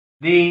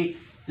The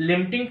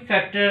limiting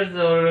factors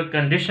or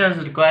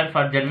conditions required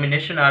for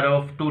germination are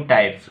of two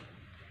types: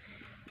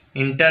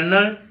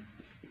 internal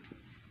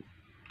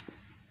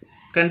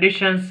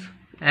conditions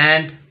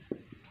and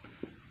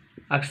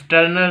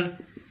external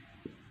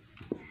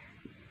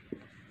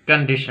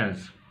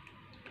conditions.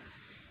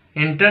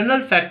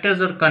 Internal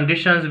factors or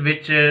conditions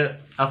which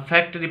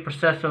affect the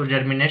process of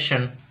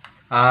germination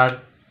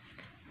are: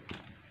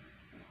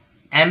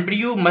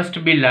 embryo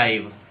must be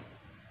live.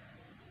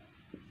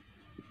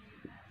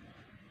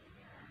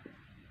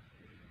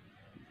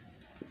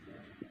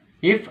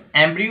 If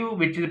embryo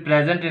which is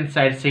present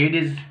inside seed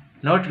is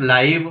not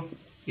live,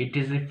 it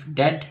is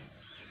dead,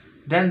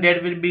 then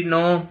there will be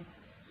no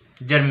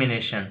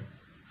germination.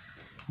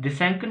 The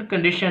second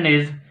condition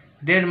is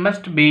there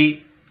must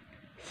be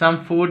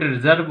some food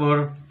reserve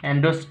or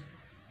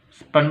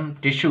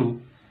endosperm tissue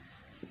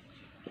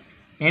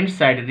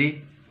inside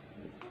the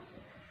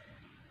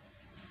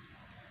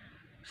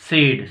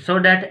seed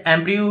so that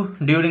embryo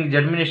during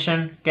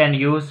germination can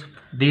use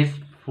this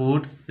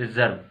food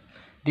reserve.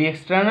 The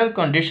external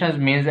conditions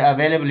means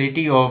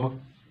availability of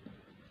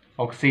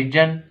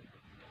oxygen,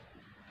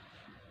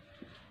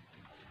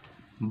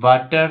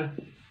 water,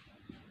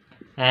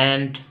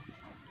 and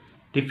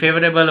the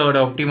favorable or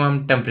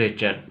optimum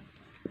temperature.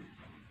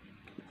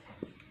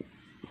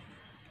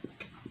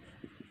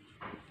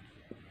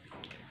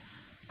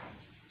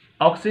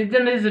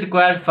 Oxygen is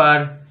required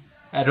for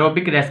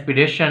aerobic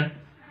respiration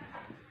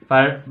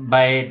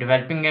by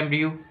developing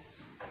embryo.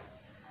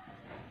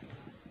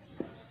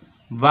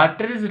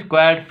 Water is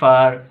required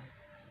for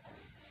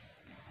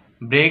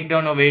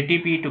breakdown of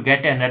ATP to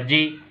get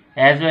energy,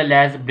 as well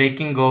as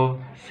breaking of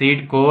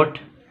seed coat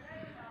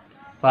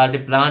for the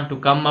plant to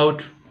come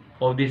out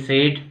of the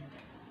seed.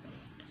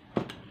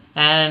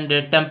 And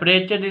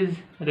temperature is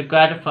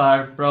required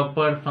for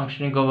proper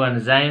functioning of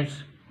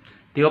enzymes.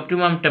 The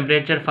optimum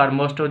temperature for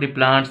most of the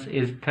plants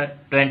is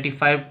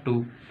 25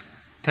 to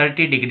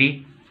 30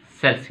 degree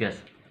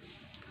Celsius.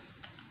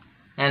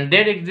 And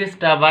there exists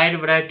a wide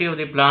variety of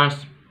the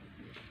plants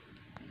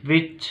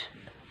which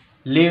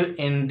live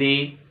in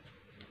the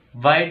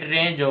wide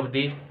range of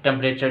the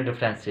temperature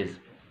differences.